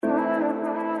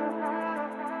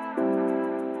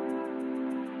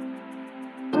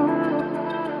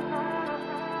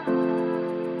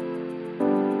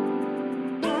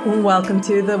Welcome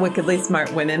to the Wickedly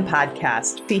Smart Women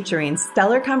podcast, featuring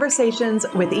stellar conversations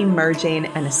with emerging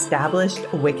and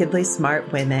established wickedly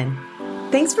smart women.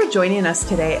 Thanks for joining us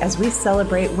today as we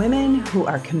celebrate women who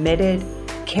are committed,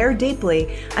 care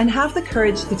deeply, and have the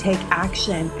courage to take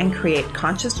action and create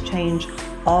conscious change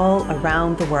all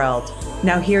around the world.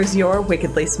 Now here's your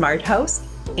wickedly smart host,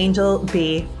 Angel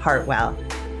B. Hartwell.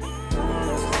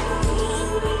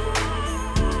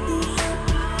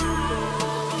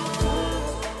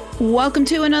 Welcome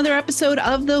to another episode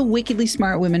of the Wickedly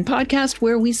Smart Women podcast,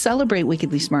 where we celebrate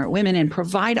wickedly smart women and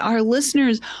provide our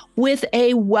listeners with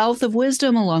a wealth of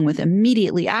wisdom, along with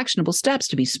immediately actionable steps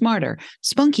to be smarter,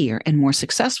 spunkier, and more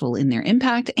successful in their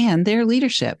impact and their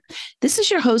leadership. This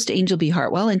is your host, Angel B.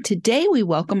 Hartwell, and today we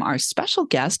welcome our special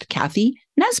guest, Cathy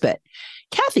Nesbitt.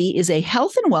 Cathy is a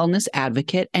health and wellness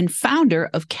advocate and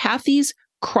founder of Cathy's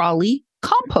Crawley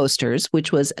Composters,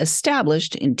 which was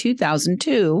established in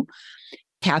 2002,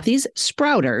 Cathy's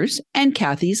Sprouters, and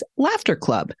Cathy's Laughter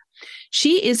Club.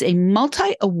 She is a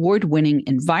multi-award-winning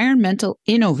environmental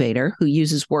innovator who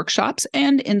uses workshops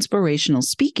and inspirational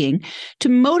speaking to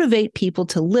motivate people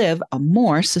to live a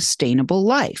more sustainable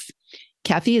life.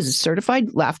 Cathy is a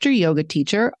certified laughter yoga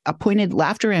teacher, appointed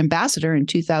laughter ambassador in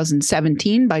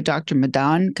 2017 by Dr.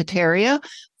 Madan Kataria,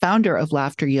 founder of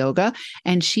Laughter Yoga,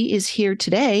 and she is here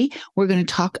today. We're going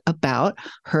to talk about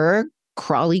her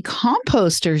Crawley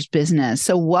Composters business.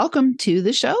 So welcome to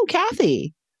the show,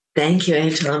 Cathy. Thank you,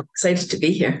 Angela. I'm excited to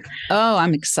be here. Oh,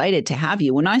 I'm excited to have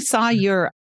you. When I saw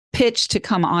your pitch to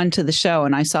come on to the show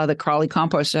and I saw the Crawley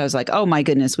Composter, I was like, oh my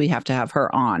goodness, we have to have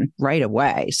her on right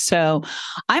away. So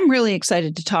I'm really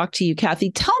excited to talk to you,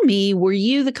 Cathy. Tell me, were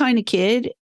you the kind of kid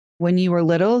when you were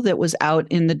little that was out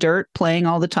in the dirt playing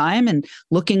all the time and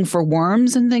looking for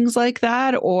worms and things like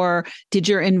that? Or did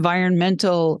your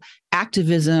environmental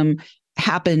activism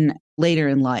happen later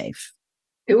in life?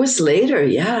 It was later.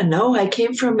 Yeah, no, I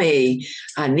came from a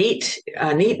neat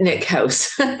Nick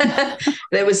house.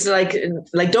 That was like,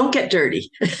 don't get dirty.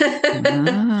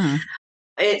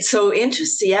 It's so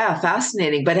interesting. Yeah,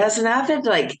 fascinating. But as an avid,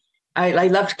 I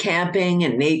loved camping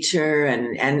and nature,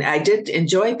 and I did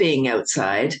enjoy being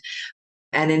outside.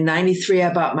 And in 93,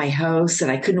 I bought my house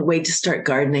and I couldn't wait to start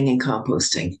gardening and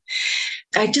composting.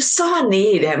 I just saw a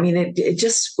need. I mean, it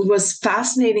just was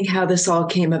fascinating how this all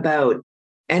came about.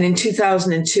 And in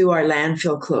 2002, our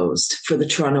landfill closed for the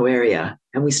Toronto area,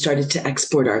 and we started to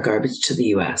export our garbage to the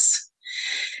US.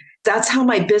 That's how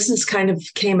my business kind of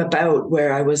came about,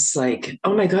 where I was like,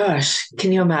 oh my gosh,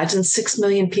 can you imagine 6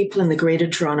 million people in the greater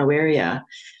Toronto area,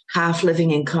 half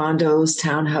living in condos,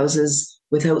 townhouses,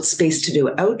 without space to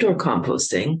do outdoor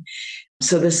composting?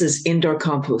 So this is indoor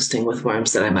composting with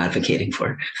worms that I'm advocating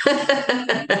for.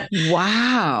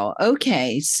 Wow.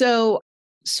 Okay. So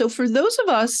for those of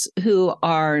us who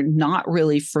are not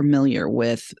really familiar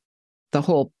with the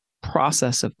whole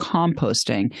process of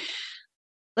composting,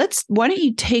 why don't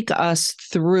you take us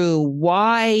through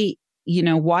why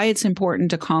it's important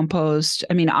to compost?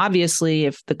 I mean, obviously,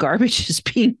 if the garbage is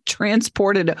being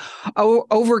transported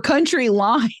over country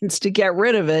lines to get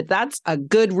rid of it, that's a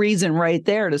good reason right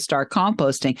there to start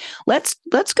composting. Let's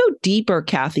go deeper,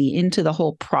 Cathy, into the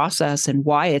whole process and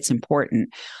why it's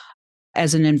important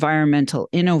as an environmental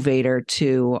innovator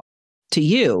to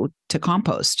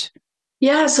compost.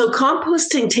 Yeah, so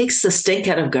composting takes the stink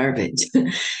out of garbage.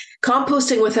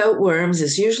 Composting without worms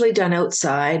is usually done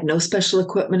outside. No special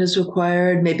equipment is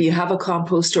required. Maybe you have a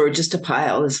compost or just a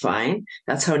pile is fine.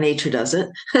 That's how nature does it.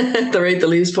 The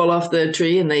leaves fall off the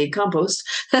tree and they compost.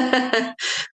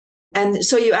 And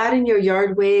so you add in your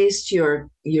yard waste, your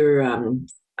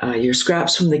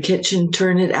scraps from the kitchen,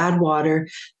 turn it, add water.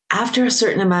 After a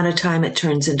certain amount of time, it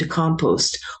turns into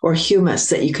compost or humus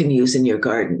that you can use in your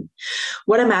garden.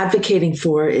 What I'm advocating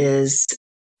for is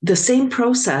the same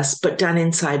process, but done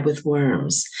inside with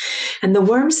worms. And the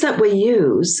worms that we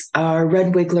use are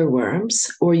red wiggler worms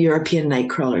or European night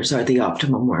crawlers are the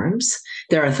optimum worms.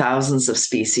 There are thousands of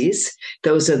species.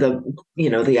 Those are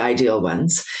the ideal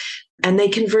ones. And they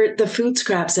convert the food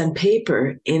scraps and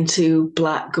paper into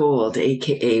black gold,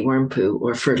 aka worm poo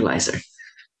or fertilizer.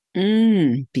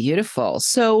 Beautiful.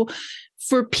 So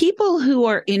for people who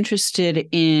are interested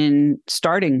in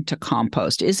starting to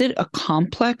compost, is it a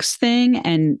complex thing?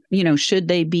 And, should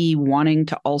they be wanting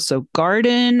to also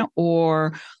garden,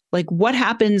 or what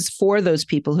happens for those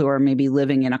people who are maybe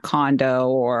living in a condo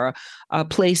or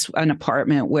an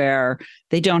apartment where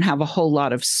they don't have a whole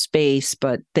lot of space,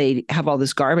 but they have all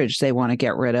this garbage they want to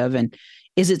get rid of? And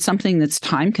is it something that's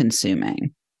time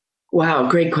consuming? Wow,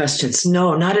 great questions.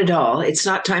 No, not at all. It's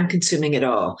not time consuming at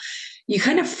all. you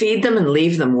kind of feed them and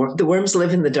leave them. The worms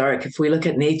live in the dark. If we look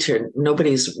at nature,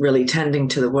 nobody's really tending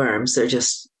to the worms. They're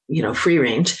just, free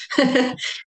range.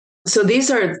 So these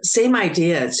are same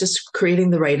idea. It's just creating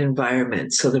the right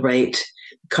environment. So the right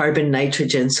carbon,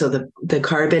 nitrogen. So the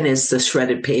carbon is the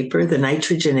shredded paper. The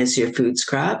nitrogen is your food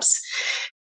scraps.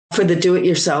 For the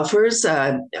do-it-yourselfers,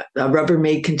 a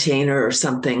Rubbermaid container or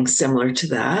something similar to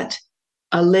that.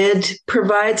 A lid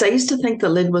provides, I used to think the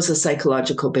lid was a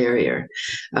psychological barrier,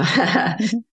 but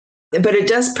it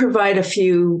does provide a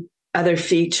few other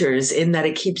features in that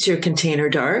it keeps your container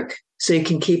dark, so you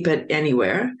can keep it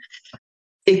anywhere.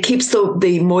 It keeps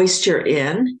the moisture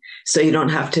in, so you don't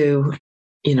have to,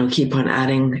 keep on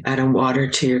adding water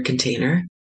to your container.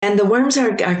 And the worms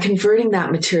are converting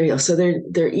that material. So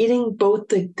they're eating both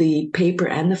the paper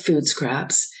and the food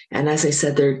scraps. And as I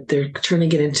said, they're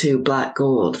turning it into black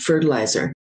gold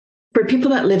fertilizer. For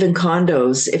people that live in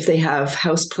condos, if they have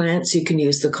house plants, you can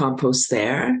use the compost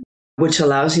there, which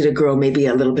allows you to grow maybe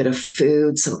a little bit of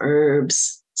food, some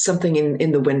herbs, something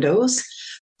in the windows.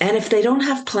 And if they don't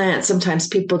have plants, sometimes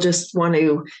people just want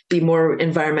to be more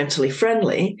environmentally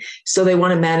friendly. So they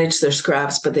want to manage their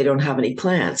scraps, but they don't have any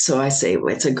plants. So I say,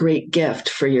 well, it's a great gift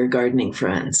for your gardening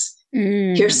friends.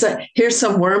 Mm. Here's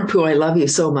some worm poo. I love you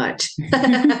so much.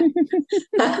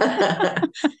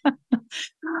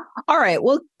 All right.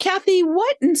 Well, Cathy,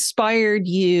 what inspired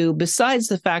you, besides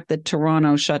the fact that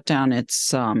Toronto shut down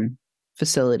its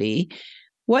facility?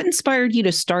 What inspired you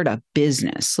to start a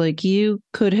business? Like, you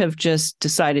could have just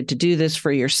decided to do this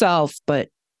for yourself, but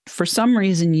for some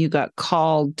reason you got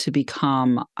called to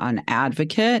become an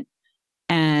advocate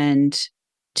and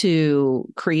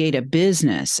to create a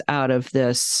business out of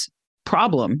this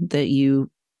problem that you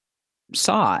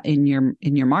saw in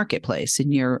your marketplace,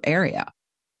 in your area.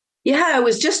 Yeah, I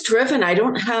was just driven. I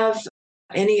don't have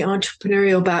any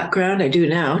entrepreneurial background. I do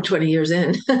now, 20 years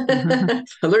in. I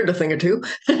learned a thing or two.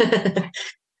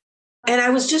 And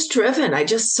I was just driven. I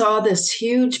just saw this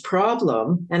huge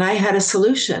problem and I had a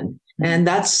solution. And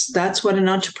that's what an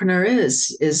entrepreneur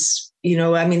is, this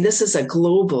is a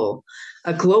global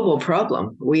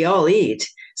problem. We all eat.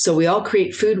 So we all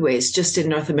create food waste. Just in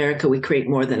North America, we create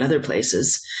more than other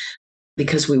places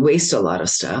because we waste a lot of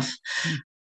stuff.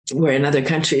 Where in other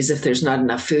countries, if there's not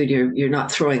enough food, you're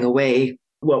not throwing away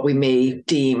what we may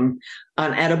deem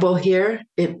unedible here.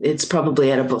 It's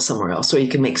probably edible somewhere else, or you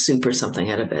can make soup or something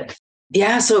out of it.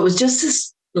 Yeah, so it was just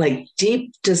this like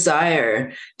deep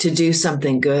desire to do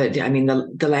something good. I mean, the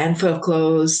landfill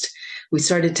closed. We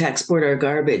started to export our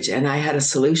garbage, and I had a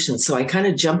solution. So I kind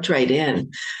of jumped right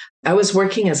in. I was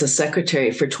working as a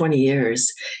secretary for 20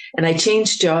 years, and I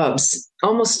changed jobs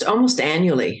almost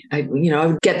annually. I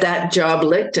would get that job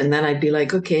licked, and then I'd be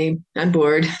like, okay, I'm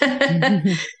bored.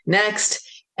 Next.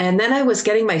 And then I was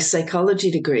getting my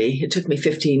psychology degree. It took me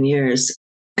 15 years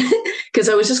because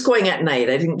I was just going at night.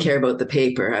 I didn't care about the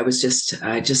paper. I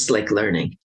just like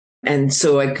learning. And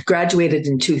so I graduated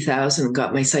in 2000 and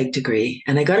got my psych degree.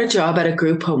 And I got a job at a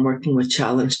group home working with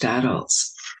challenged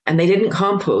adults. And they didn't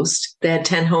compost. They had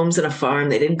 10 homes and a farm.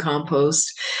 They didn't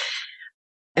compost.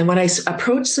 And when I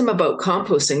approached them about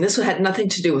composting, this had nothing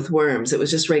to do with worms. It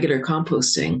was just regular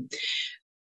composting.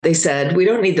 They said, we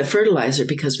don't need the fertilizer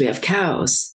because we have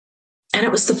cows. And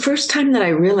it was the first time that I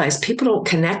realized people don't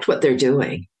connect what they're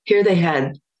doing. Here they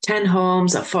had 10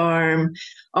 homes, a farm,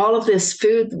 all of this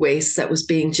food waste that was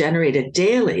being generated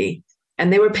daily.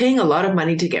 And they were paying a lot of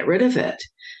money to get rid of it.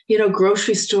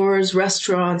 Grocery stores,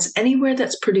 restaurants, anywhere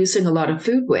that's producing a lot of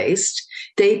food waste,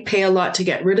 they pay a lot to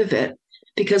get rid of it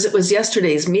because it was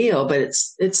yesterday's meal, but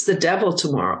it's the devil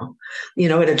tomorrow.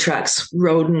 It attracts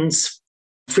rodents,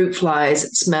 fruit flies,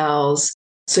 it smells.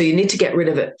 So you need to get rid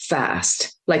of it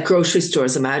fast. Like grocery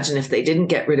stores, imagine if they didn't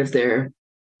get rid of their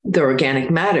organic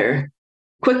matter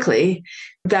quickly,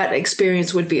 that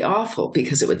experience would be awful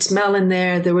because it would smell in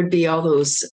there. There would be all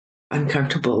those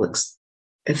uncomfortable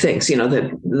things,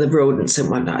 the rodents and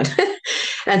whatnot.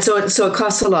 And so it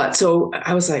costs a lot. So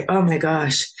I was like, oh my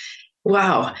gosh,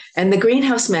 wow. And the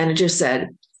greenhouse manager said,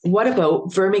 what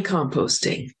about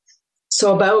vermicomposting?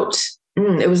 So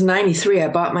it was 93, I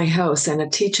bought my house and a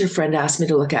teacher friend asked me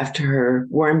to look after her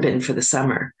worm bin for the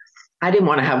summer. I didn't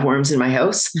want to have worms in my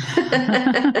house.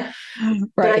 Right.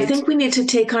 But I think we need to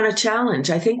take on a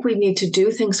challenge. I think we need to do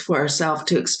things for ourselves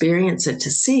to experience it, to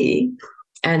see.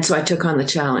 And so I took on the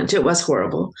challenge. It was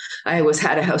horrible. I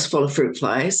had a house full of fruit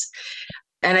flies.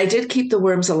 And I did keep the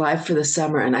worms alive for the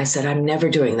summer. And I said, I'm never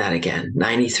doing that again,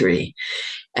 93.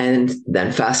 And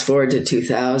then fast forward to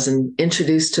 2000,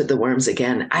 introduced to the worms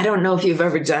again. I don't know if you've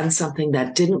ever done something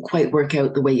that didn't quite work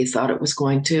out the way you thought it was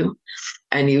going to,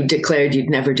 and you declared you'd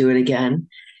never do it again.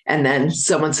 And then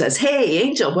someone says, hey,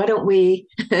 Angel, why don't we,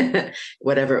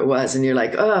 whatever it was. And you're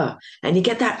like, oh, and you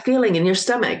get that feeling in your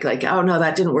stomach, like, oh, no,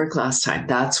 that didn't work last time.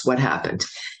 That's what happened.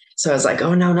 So I was like,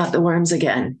 oh, no, not the worms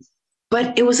again.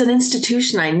 But it was an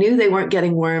institution. I knew they weren't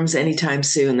getting worms anytime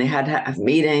soon. They had to have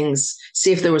meetings,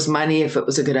 see if there was money, if it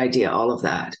was a good idea, all of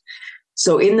that.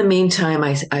 So in the meantime,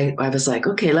 I was like,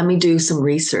 okay, let me do some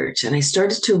research. And I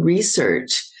started to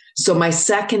research. So my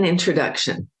second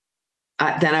introduction,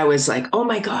 then I was like, oh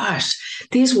my gosh,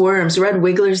 these worms, red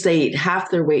wigglers, they eat half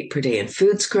their weight per day in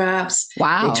food scraps.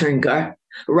 Wow. They turn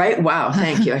right. Wow.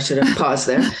 Thank you. I should have paused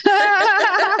there.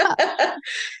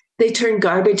 They turn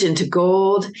garbage into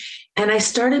gold. And I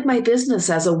started my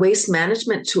business as a waste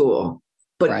management tool,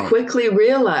 but quickly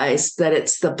realized that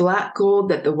it's the black gold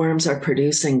that the worms are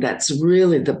producing that's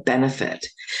really the benefit.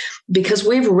 Because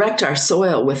we've wrecked our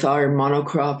soil with our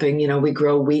monocropping. You know, we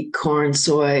grow wheat, corn,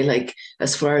 soy, like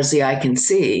as far as the eye can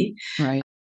see. Right.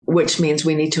 Which means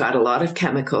we need to add a lot of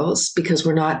chemicals because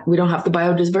we don't have the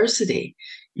biodiversity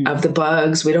of the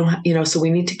bugs. We don't, so we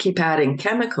need to keep adding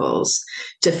chemicals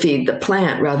to feed the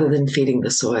plant rather than feeding the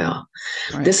soil.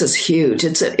 Right. This is huge.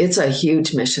 It's a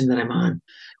huge mission that I'm on.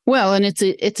 Well, and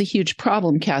it's a huge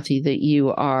problem, Cathy, that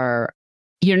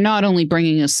you're not only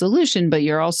bringing a solution, but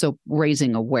you're also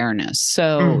raising awareness.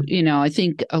 So, I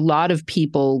think a lot of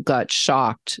people got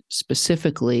shocked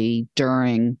specifically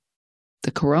during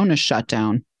the Corona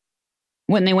shutdown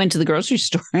when they went to the grocery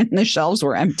store and the shelves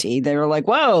were empty. They were like,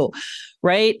 whoa,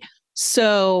 right?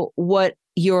 So what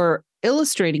you're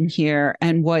illustrating here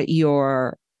and what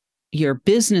your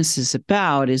business is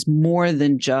about is more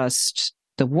than just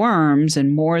the worms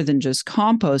and more than just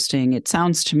composting. It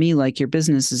sounds to me like your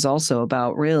business is also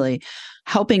about really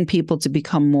helping people to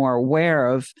become more aware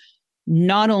of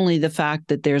not only the fact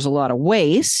that there's a lot of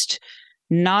waste,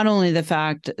 not only the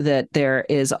fact that there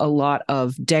is a lot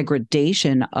of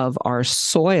degradation of our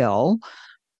soil,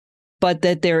 but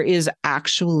that there is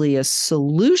actually a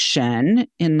solution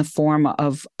in the form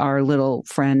of our little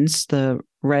friends, the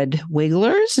red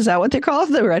wigglers. Is that what they're called?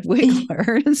 The red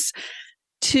wigglers.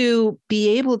 To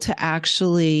be able to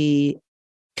actually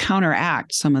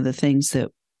counteract some of the things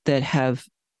that have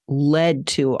led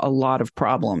to a lot of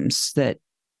problems that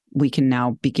we can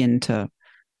now begin to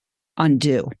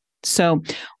undo. So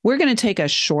we're going to take a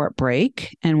short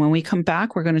break. And when we come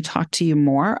back, we're going to talk to you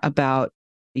more about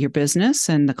your business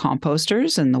and the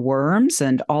composters and the worms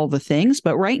and all the things.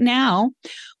 But right now,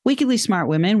 Wickedly Smart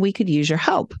Women, we could use your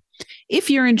help. If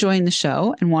you're enjoying the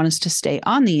show and want us to stay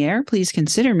on the air, please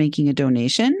consider making a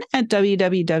donation at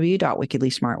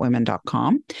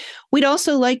www.wickedlysmartwomen.com. We'd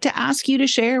also like to ask you to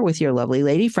share with your lovely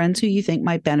lady friends who you think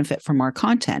might benefit from our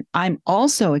content. I'm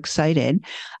also excited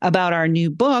about our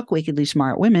new book, Wickedly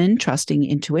Smart Women, Trusting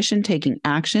Intuition, Taking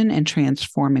Action, and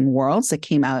Transforming Worlds, that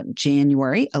came out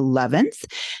January 11th.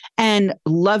 And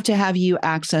love to have you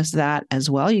access that as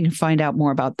well. You can find out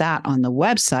more about that on the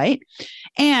website.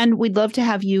 And we'd love to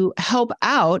have you help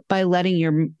out by letting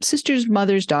your sisters,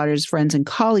 mothers, daughters, friends, and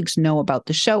colleagues know about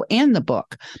the show and the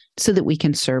book so that we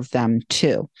can serve them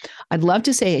too. I'd love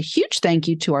to say a huge thank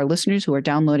you to our listeners who are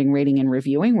downloading, rating, and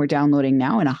reviewing. We're downloading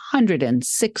now in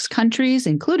 106 countries,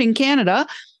 including Canada.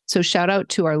 So shout out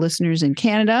to our listeners in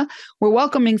Canada. We're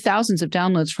welcoming thousands of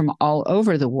downloads from all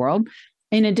over the world.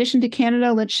 In addition to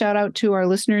Canada, let's shout out to our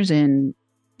listeners in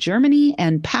Germany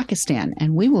and Pakistan.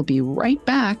 And we will be right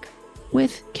back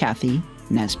with Cathy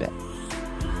Nesbitt.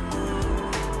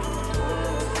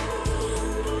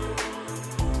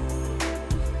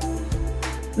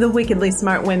 The Wickedly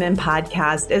Smart Women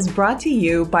podcast is brought to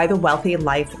you by the Wealthy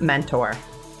Life Mentor.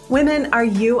 Women, are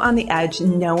you on the edge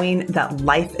knowing that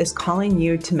life is calling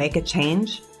you to make a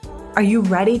change? Are you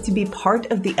ready to be part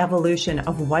of the evolution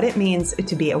of what it means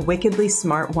to be a wickedly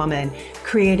smart woman,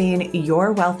 creating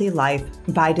your wealthy life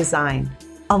by design?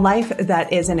 A life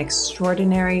that is an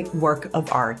extraordinary work of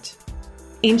art.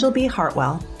 Angel B.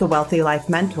 Hartwell, the Wealthy Life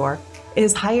Mentor,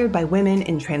 is hired by women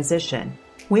in transition.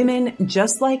 Women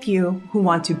just like you who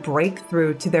want to break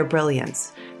through to their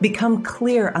brilliance, become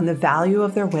clear on the value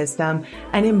of their wisdom,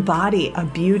 and embody a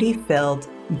beauty-filled,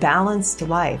 balanced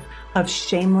life of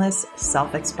shameless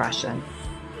self-expression.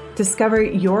 Discover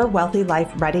your wealthy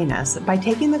life readiness by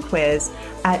taking the quiz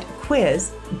at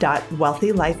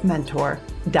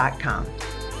quiz.wealthylifementor.com.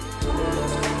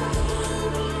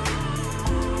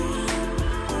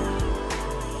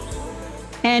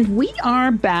 And we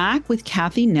are back with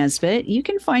Cathy Nesbitt. You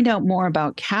can find out more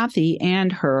about Cathy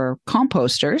and her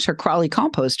composters, her Crawley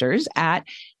composters, at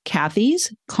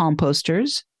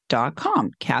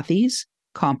cathyscomposters.com.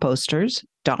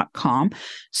 cathyscomposters.com.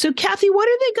 So, Cathy, what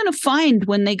are they going to find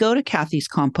when they go to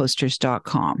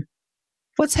cathyscomposters.com?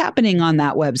 What's happening on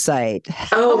that website?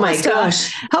 Oh my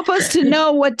gosh. Help us to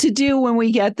know what to do when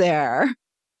we get there.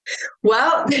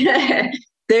 Well,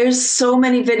 there's so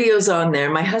many videos on there.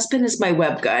 My husband is my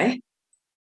web guy.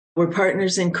 We're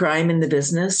partners in crime in the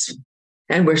business,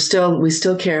 and we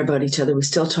still care about each other. We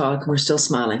still talk, and we're still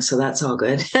smiling. So that's all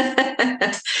good.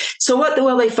 So what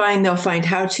will they find? They'll find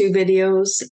how-to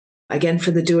videos. Again,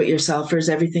 for the do-it-yourselfers,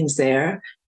 everything's there.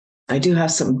 I do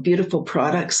have some beautiful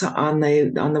products on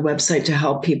the website to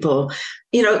help people,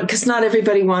 because not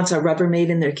everybody wants a Rubbermaid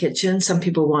in their kitchen. Some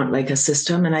people want like a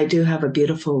system, and I do have a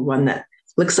beautiful one that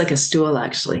looks like a stool,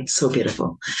 actually. So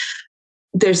beautiful.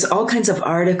 There's all kinds of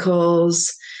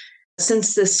articles.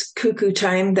 Since this cuckoo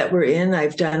time that we're in,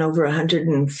 I've done over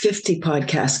 150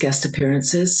 podcast guest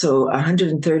appearances. So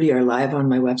 130 are live on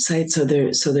my website. So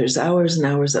there's hours and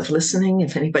hours of listening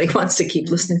if anybody wants to keep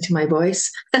listening to my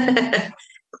voice.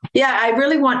 Yeah, I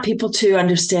really want people to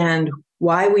understand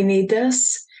why we need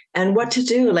this and what to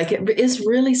do. Like, it is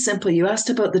really simple. You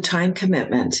asked about the time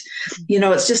commitment.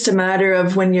 It's just a matter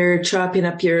of when you're chopping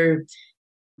up your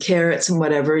carrots and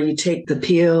whatever, you take the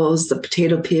peels, the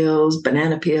potato peels,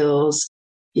 banana peels,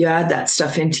 you add that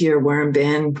stuff into your worm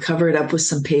bin, cover it up with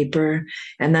some paper,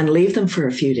 and then leave them for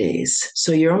a few days.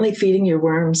 So you're only feeding your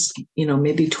worms,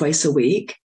 maybe twice a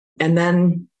week. And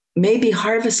then maybe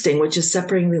harvesting, which is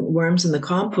separating the worms in the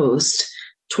compost,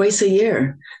 twice a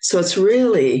year. So it's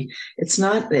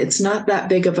not that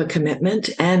big of a commitment.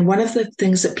 And one of the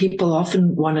things that people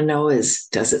often want to know is,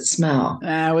 does it smell?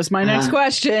 That was my next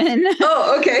question.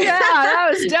 Oh, okay. Yeah, that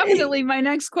was definitely my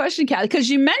next question, Cathy, because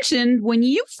you mentioned when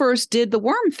you first did the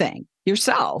worm thing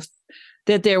yourself,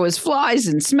 that there was flies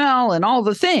and smell and all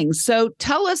the things. So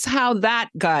tell us how that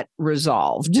got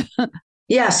resolved.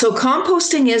 Yeah, so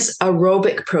composting is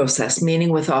aerobic process,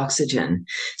 meaning with oxygen.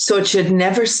 So it should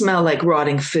never smell like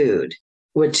rotting food,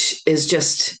 which is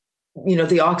just,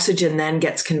 the oxygen then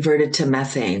gets converted to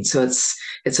methane. So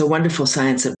it's a wonderful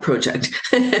science project.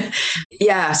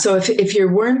 Yeah, so if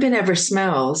your worm bin ever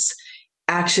smells,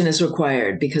 action is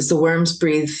required because the worms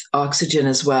breathe oxygen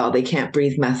as well. They can't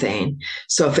breathe methane.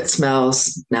 So if it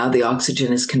smells, now the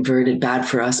oxygen is converted, bad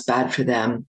for us, bad for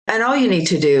them. And all you need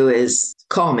to do is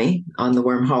call me on the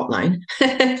worm hotline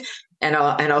and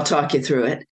I'll talk you through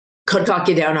it. Talk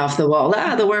you down off the wall.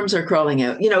 The worms are crawling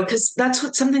out, because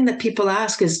that's something that people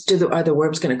ask is, are the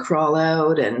worms going to crawl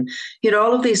out? And,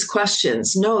 all of these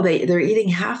questions. No, they're eating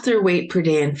half their weight per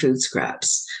day in food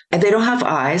scraps. And they don't have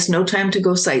eyes, no time to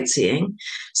go sightseeing.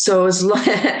 So as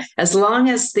long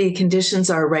as the conditions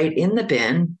are right in the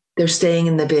bin, they're staying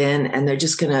in the bin and they're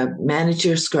just going to manage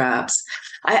your scraps.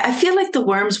 I feel like the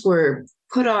worms were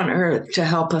put on Earth to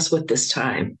help us with this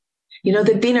time.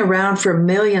 They've been around for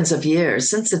millions of years.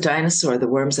 Since the dinosaur, the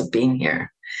worms have been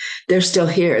here. They're still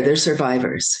here. They're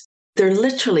survivors. They're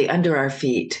literally under our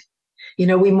feet. We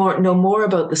know more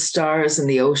about the stars and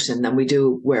the ocean than we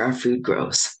do where our food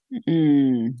grows.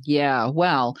 Yeah,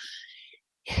 well,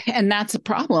 and that's a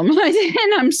problem.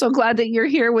 And I'm so glad that you're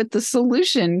here with the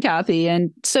solution, Cathy. And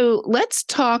so let's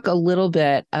talk a little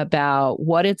bit about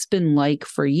what it's been like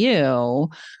for you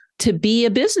to be a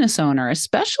business owner,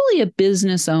 especially a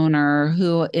business owner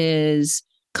who is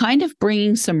kind of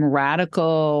bringing some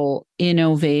radical,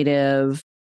 innovative,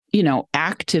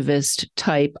 activist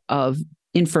type of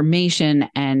information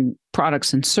and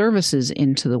products and services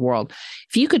into the world.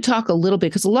 If you could talk a little bit,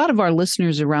 because a lot of our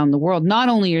listeners around the world, not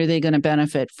only are they going to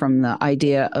benefit from the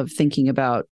idea of thinking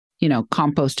about,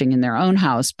 composting in their own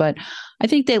house, but I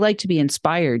think they like to be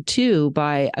inspired too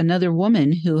by another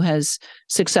woman who has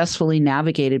successfully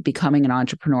navigated becoming an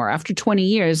entrepreneur. After 20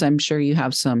 years, I'm sure you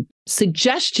have some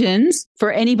suggestions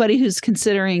for anybody who's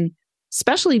considering,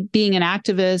 especially being an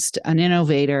activist, an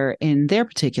innovator in their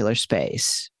particular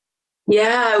space.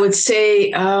 Yeah, I would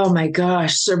say, oh my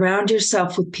gosh, surround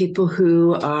yourself with people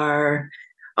who are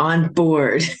on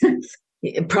board.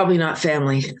 Probably not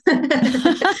family.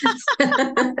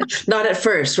 Not at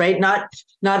first, right? Not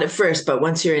at first, but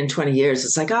once you're in 20 years,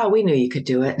 it's like, oh, we knew you could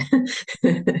do it.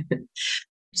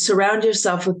 Surround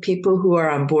yourself with people who are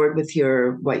on board with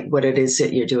what it is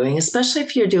that you're doing, especially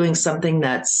if you're doing something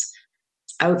that's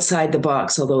outside the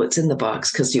box, although it's in the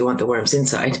box because you want the worms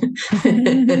inside.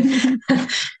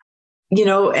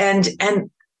 And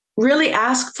really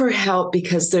ask for help,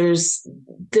 because there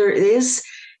is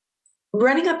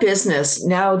running a business.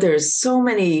 Now there's so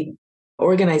many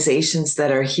organizations that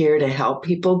are here to help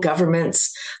people,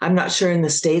 governments. I'm not sure in the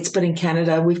States, but in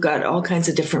Canada, we've got all kinds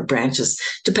of different branches,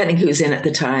 depending who's in at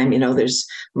the time. There's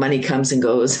money comes and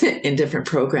goes in different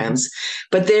programs,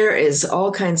 but there is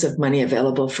all kinds of money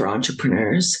available for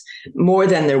entrepreneurs, more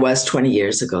than there was 20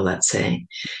 years ago, let's say.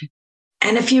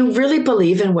 And if you really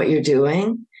believe in what you're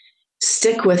doing,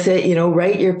 stick with it,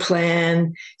 write your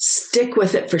plan, stick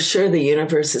with it. For sure, the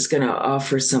universe is going to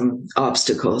offer some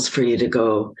obstacles for you to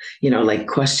go, like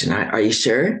question, are you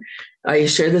sure? Are you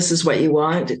sure this is what you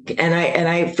want?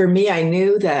 For me, I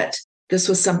knew that this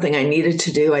was something I needed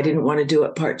to do. I didn't want to do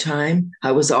it part-time.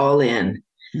 I was all in.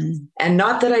 And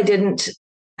not that I didn't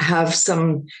have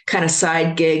some kind of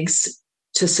side gigs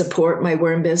to support my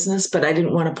worm business, but I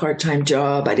didn't want a part-time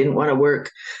job. I didn't want to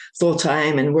work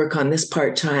full-time and work on this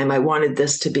part-time. I wanted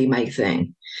this to be my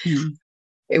thing.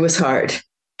 It was hard.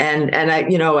 And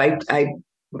I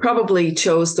probably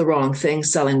chose the wrong thing,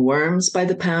 selling worms by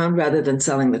the pound rather than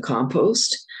selling the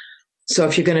compost. So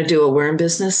if you're going to do a worm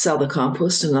business, sell the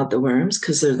compost and not the worms,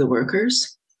 because they're the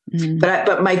workers.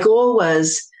 But my goal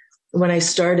was, when I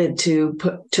started, to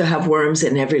have worms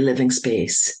in every living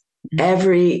space.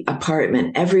 Every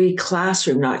apartment, every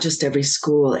classroom, not just every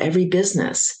school, every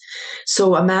business.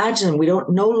 So imagine we no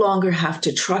longer have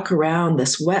to truck around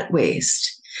this wet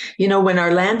waste. When our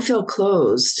landfill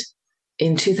closed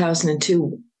in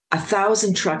 2002,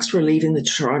 1,000 trucks were leaving the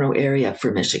Toronto area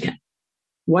for Michigan.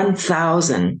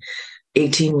 1,000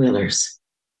 18-wheelers.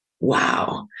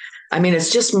 Wow. I mean,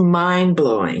 it's just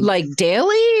mind-blowing. Like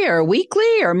daily or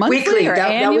weekly or monthly? Weekly. Or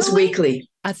that was weekly.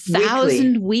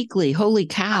 1,000 weekly. Holy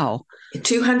cow.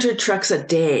 200 trucks a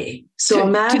day. So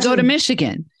imagine. To go to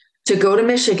Michigan. To go to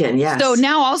Michigan, yes. So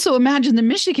now also imagine that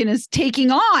Michigan is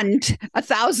taking on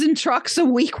 1,000 trucks a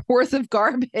week worth of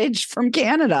garbage from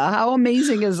Canada. How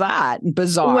amazing is that?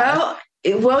 Bizarre. Well,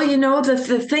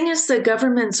 the thing is, the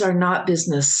governments are not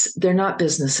business. They're not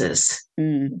businesses.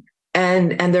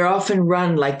 And they're often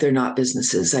run like they're not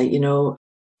businesses.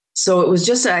 So it was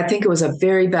just, I think it was a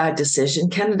very bad decision.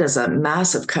 Canada's a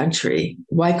massive country.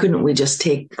 Why couldn't we just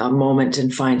take a moment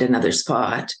and find another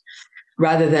spot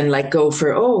rather than go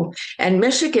for, and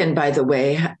Michigan, by the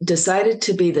way, decided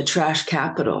to be the trash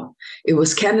capital. It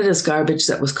was Canada's garbage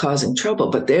that was causing trouble,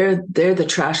 but they're the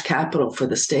trash capital for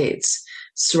the states.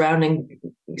 Surrounding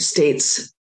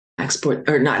states export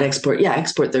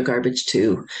their garbage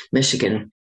to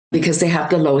Michigan because they have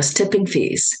the lowest tipping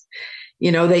fees.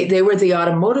 They were the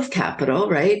automotive capital,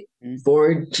 right?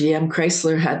 Ford, GM,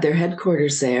 Chrysler had their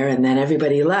headquarters there, and then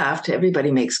everybody left.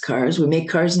 Everybody makes cars. We make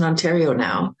cars in Ontario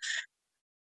now.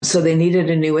 So they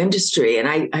needed a new industry. And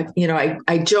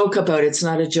I joke about, it's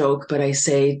not a joke, but I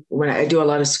say, when I do a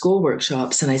lot of school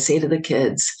workshops, and I say to the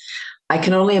kids, I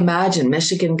can only imagine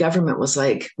Michigan government was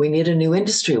like, we need a new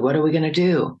industry. What are we going to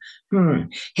do?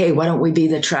 Hey, why don't we be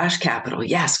the trash capital?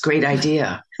 Yes, great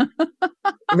idea.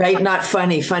 Right? Not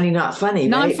funny, not funny.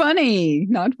 Not right? funny.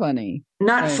 Not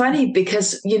right. funny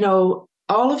because,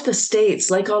 all of the states,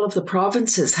 like all of the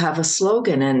provinces, have a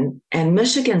slogan. And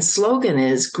Michigan's slogan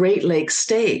is Great Lakes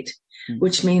State,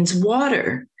 which means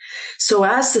water. So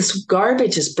as this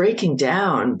garbage is breaking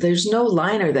down, there's no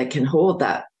liner that can hold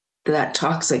that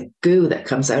toxic goo that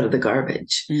comes out of the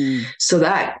garbage. So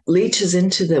that leaches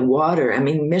into the water. I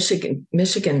mean,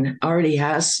 Michigan already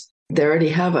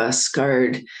have a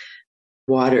scarred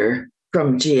water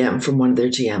from GM, from one of their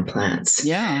GM plants.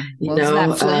 Yeah. Well,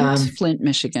 isn't that Flint,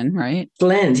 Michigan, right?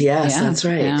 Flint, yes, yeah, that's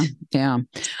right. Yeah.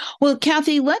 Well,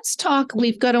 Cathy, let's talk.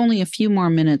 We've got only a few more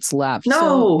minutes left. No.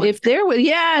 So if there was,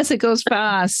 yes, it goes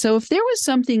fast. So if there was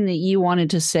something that you wanted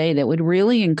to say that would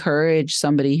really encourage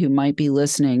somebody who might be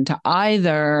listening to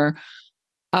either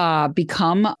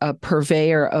become a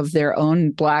purveyor of their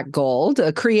own black gold,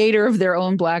 a creator of their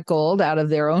own black gold out of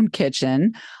their own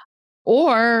kitchen,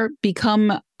 or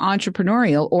become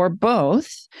entrepreneurial, or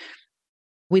both,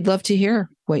 we'd love to hear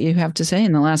what you have to say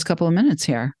in the last couple of minutes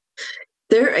here.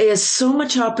 There is so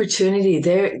much opportunity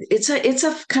there. It's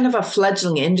a kind of a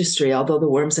fledgling industry, although the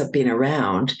worms have been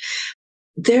around.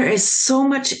 There is so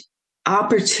much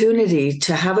opportunity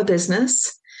to have a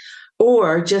business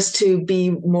or just to be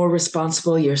more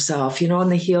responsible yourself. On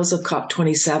the heels of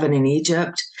COP27 in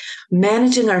Egypt,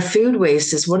 managing our food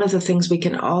waste is one of the things we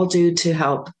can all do to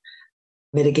help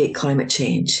mitigate climate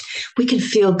change. We can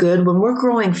feel good when we're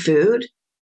growing food.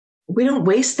 We don't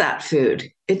waste that food.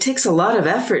 It takes a lot of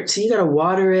effort. So you got to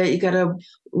water it. You got to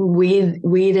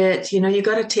weed it. You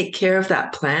got to take care of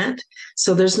that plant.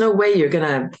 So there's no way you're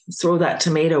going to throw that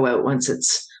tomato out once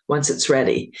it's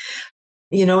ready.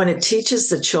 And it teaches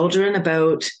the children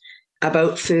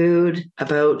about food,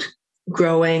 about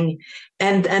growing,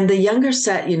 and the younger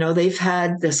set. They've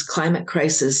had this climate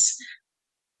crisis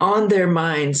on their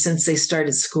mind since they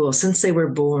started school, since they were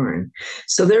born.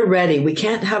 So they're ready. We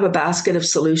can't have a basket of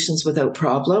solutions without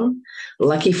problem.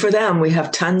 Lucky for them, we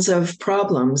have tons of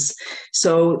problems.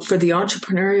 So for the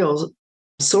entrepreneurial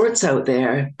sorts out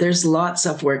there, there's lots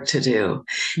of work to do.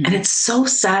 Mm. And it's so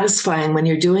satisfying when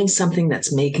you're doing something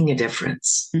that's making a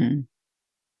difference. Mm.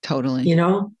 Totally. You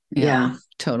know? Yeah,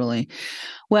 totally.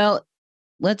 Well,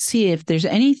 let's see if there's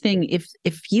anything, if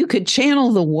you could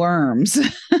channel the worms.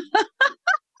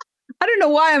 I don't know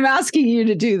why I'm asking you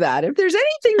to do that. If there's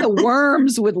anything the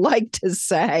worms would like to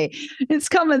say, it's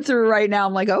coming through right now.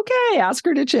 I'm like, okay, ask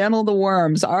her to channel the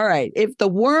worms. All right. If the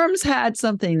worms had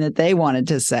something that they wanted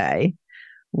to say,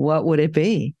 what would it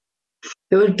be?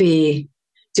 It would be,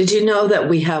 did you know that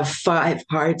we have 5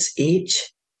 hearts each?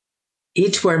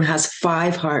 Each worm has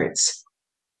 5 hearts.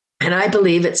 And I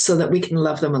believe it's so that we can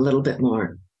love them a little bit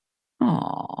more.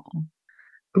 Oh.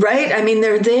 Right? I mean,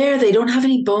 they're there. They don't have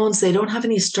any bones. They don't have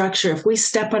any structure. If we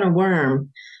step on a worm,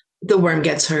 the worm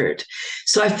gets hurt.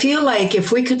 So I feel like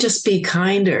if we could just be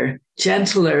kinder,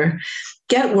 gentler,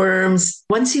 get worms.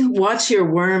 Once you watch your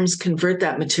worms convert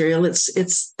that material,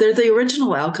 they're the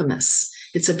original alchemists.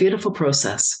 It's a beautiful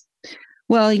process.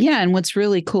 Well, yeah. And what's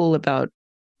really cool about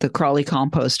the Crawley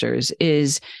composters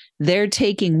is they're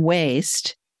taking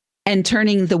waste and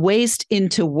turning the waste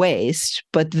into waste,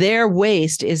 but their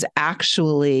waste is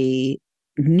actually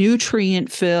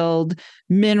nutrient filled,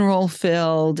 mineral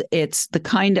filled. It's the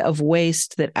kind of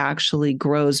waste that actually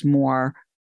grows more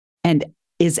and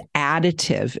is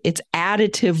additive. It's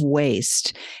additive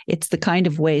waste. It's the kind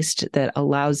of waste that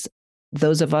allows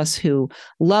those of us who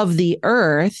love the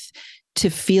earth to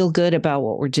feel good about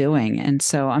what we're doing. And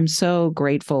so I'm so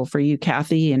grateful for you,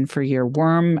 Cathy, and for your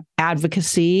worm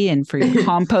advocacy and for your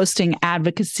composting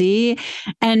advocacy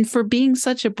and for being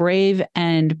such a brave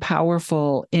and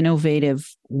powerful,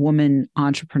 innovative woman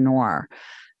entrepreneur.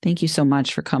 Thank you so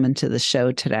much for coming to the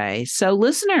show today. So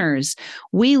listeners,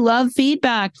 we love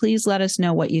feedback. Please let us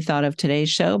know what you thought of today's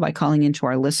show by calling into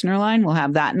our listener line. We'll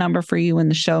have that number for you in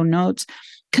the show notes.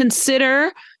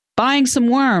 Consider buying some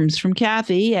worms from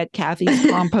Cathy at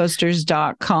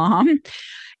cathycomposters.com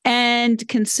and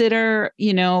consider,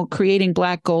 creating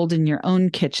black gold in your own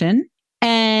kitchen.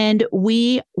 And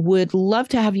we would love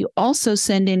to have you also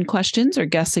send in questions or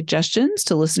guest suggestions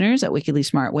to listeners at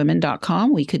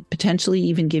wickedlysmartwomen.com. We could potentially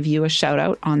even give you a shout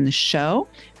out on the show.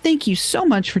 Thank you so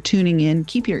much for tuning in.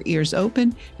 Keep your ears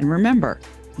open. And remember,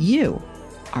 you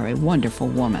are a wonderful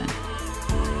woman.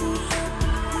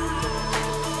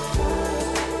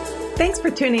 Thanks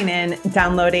for tuning in,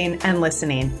 downloading, and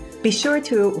listening. Be sure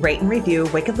to rate and review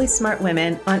Wickedly Smart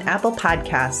Women on Apple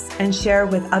Podcasts and share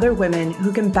with other women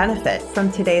who can benefit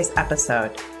from today's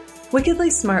episode. Wickedly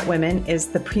Smart Women is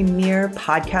the premier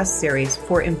podcast series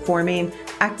for informing,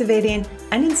 activating,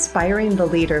 and inspiring the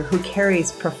leader who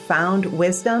carries profound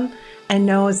wisdom and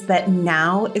knows that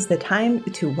now is the time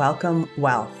to welcome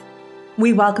wealth.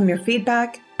 We welcome your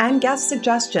feedback and guest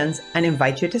suggestions and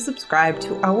invite you to subscribe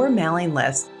to our mailing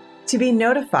list to be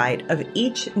notified of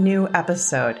each new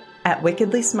episode at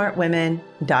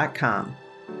wickedlysmartwomen.com.